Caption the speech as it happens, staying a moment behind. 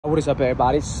What is up,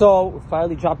 everybody? So we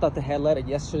finally dropped out the headlighter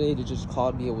yesterday. They just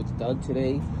called me it was done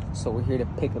today, so we're here to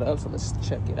pick it up. So let's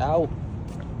check it out.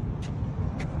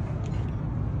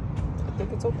 I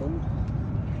think it's open.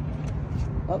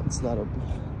 Oh, it's not open.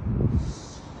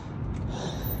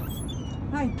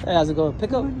 Hi. Hey, how's it going?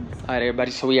 Pick up. All right,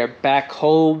 everybody, so we are back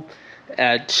home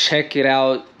and check it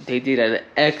out. They did an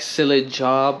excellent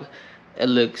job. It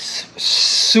looks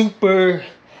super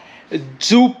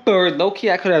duper low-key.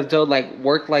 I could have done like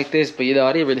work like this, but you know,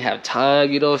 I didn't really have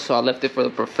time, you know, so I left it for the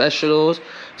professionals.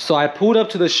 So I pulled up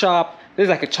to the shop. There's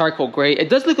like a charcoal gray. It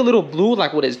does look a little blue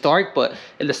like when it's dark, but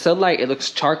in the sunlight it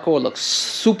looks charcoal. It looks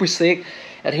super sick.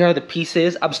 And here are the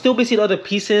pieces. I'm still missing other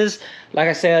pieces. Like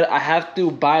I said, I have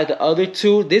to buy the other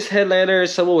two. This headliner,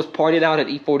 someone was partying out at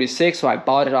E46, so I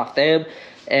bought it off them.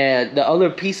 And the other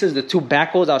pieces, the two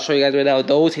back ones, I'll show you guys right now.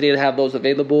 Those, he didn't have those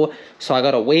available, so I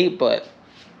gotta wait.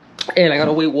 And I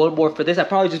gotta wait one more for this. I'll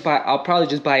probably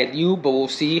just buy it new, but we'll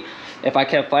see if I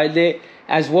can't find it.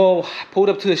 As well, I pulled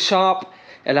up to the shop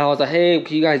and I was like, hey,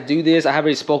 can you guys do this? I haven't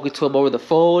really spoken to him over the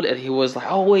phone, and he was like,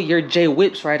 oh wait, you're Jay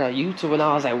Whips right on YouTube. And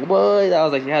I was like, what? I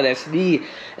was like, yeah, that's me.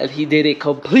 And he did it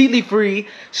completely free.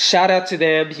 Shout out to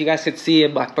them. You guys can see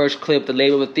in my first clip the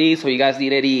name of the thing. So you guys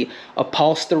need any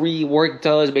upholstery work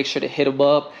done, make sure to hit him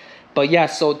up. But yeah,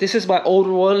 so this is my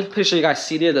older one. Pretty sure you guys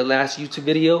seen it in the last YouTube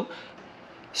video.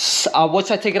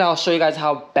 Once I take it out, I'll show you guys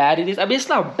how bad it is. I mean, it's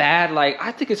not bad. Like,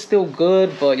 I think it's still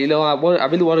good, but you know, I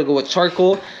really want to go with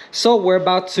charcoal. So we're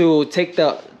about to take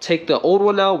the old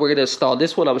one out. We're gonna install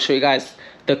this one. I'm gonna show you guys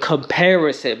the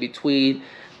comparison between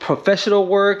professional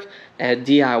work and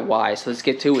DIY. So let's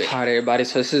get to it. All right, everybody.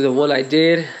 So this is the one I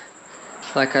did.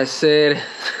 Like I said,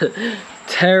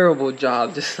 terrible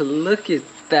job. Just look at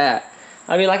that.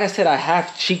 I mean, like I said, I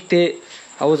half cheeked it.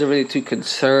 I wasn't really too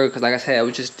concerned because, like I said, I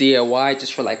was just DIY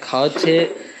just for like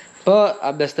content. But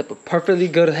I messed up a perfectly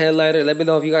good headliner. Let me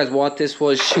know if you guys want this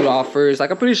one. Shoot offers. Like,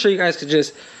 I'm pretty sure you guys could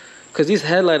just, because these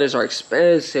headliners are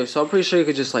expensive, so I'm pretty sure you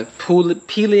could just like peel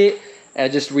it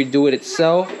and just redo it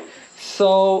itself.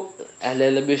 So, and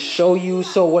then let me show you.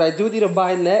 So what I do need to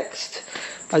buy next,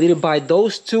 I need to buy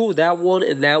those two, that one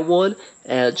and that one,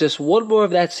 and just one more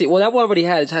of that seat. Well, that one already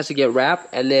had, it has to get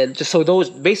wrapped, and then just so those,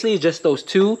 basically just those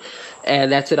two,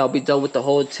 and that's it. I'll be done with the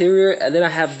whole interior. And then I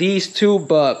have these two,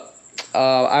 but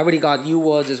I already got new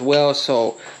ones as well,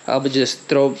 so I'm gonna just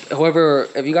throw whoever,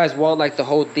 if you guys want like the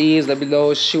whole things, let me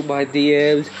know, shoot my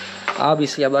DMs.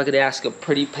 Obviously I'm not gonna ask a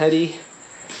pretty penny.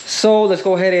 So let's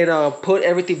go ahead and put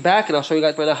everything back, and I'll show you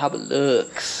guys right now how it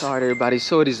looks. All right, everybody,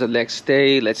 so it is the next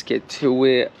day. Let's get to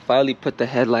it. Finally put the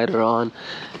headliner on,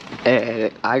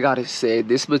 and I gotta say,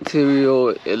 this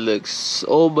material, it looks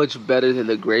so much better than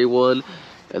the gray one.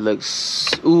 It looks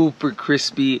super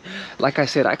crispy. Like I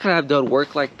said, I could have done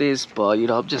work like this, but you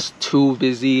know, I'm just too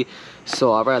busy,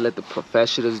 so I'd rather let the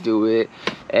professionals do it.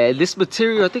 And this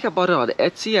material, I think I bought it on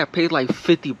Etsy. I paid like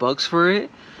 50 bucks for it.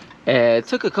 And it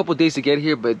took a couple days to get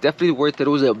here, but definitely worth it. It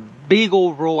was a big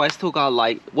old roll. I still got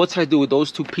like, once I do with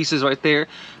those two pieces right there,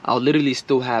 I'll literally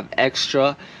still have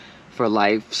extra for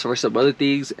like for some other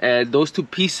things. And those two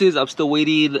pieces, I'm still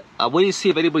waiting. I'm waiting to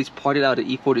see if anybody's parted out at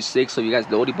E46. So if you guys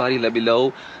know anybody, let me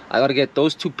know. I gotta get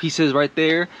those two pieces right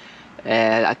there.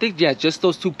 And I think, yeah, just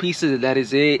those two pieces, and that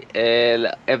is it.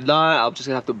 And if not, I'm just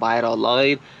gonna have to buy it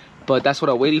online. But that's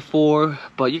what I'm waiting for.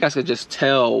 But you guys can just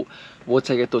tell once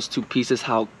I get those two pieces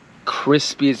how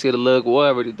crispy it's gonna look.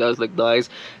 Whatever, it does look nice.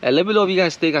 And let me know if you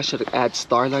guys think I should add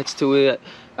starlights to it.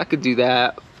 I could do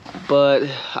that, but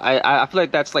I feel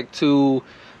like that's like too,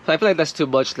 I feel like that's too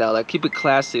much now. Like, keep it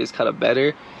classy is kind of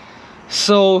better.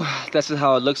 So that's just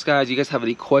how it looks, guys. You guys have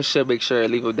any questions, make sure to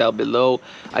leave them down below.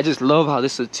 I just love how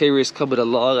this interior is coming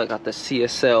along. I got the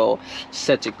CSL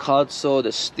center console,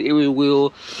 the steering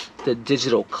wheel, the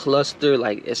digital cluster.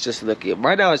 Like, it's just looking,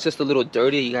 right now it's just a little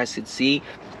dirty, you guys can see.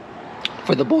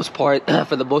 For the most part,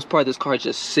 this car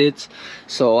just sits,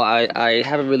 so I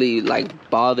haven't really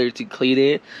like bothered to clean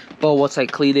it. But once I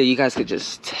clean it, you guys can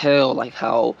just tell like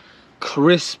how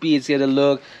crispy it's gonna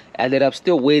look. And then I'm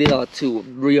still waiting on to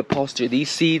reupholster these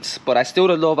seats, but I still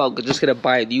don't know if I'm just gonna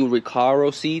buy new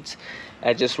Recaro seats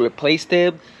and just replace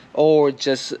them, or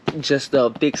just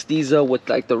fix these up with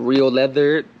like the real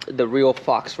leather, the real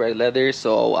Fox red leather.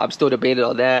 So I'm still debating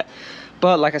on that.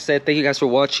 But like I said, thank you guys for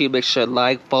watching. Make sure to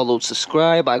like, follow,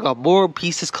 subscribe. I got more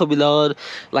pieces coming on.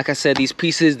 Like I said, these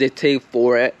pieces, they take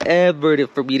forever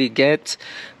for me to get,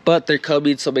 but they're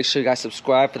coming. So make sure you guys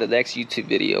subscribe for the next YouTube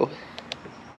video.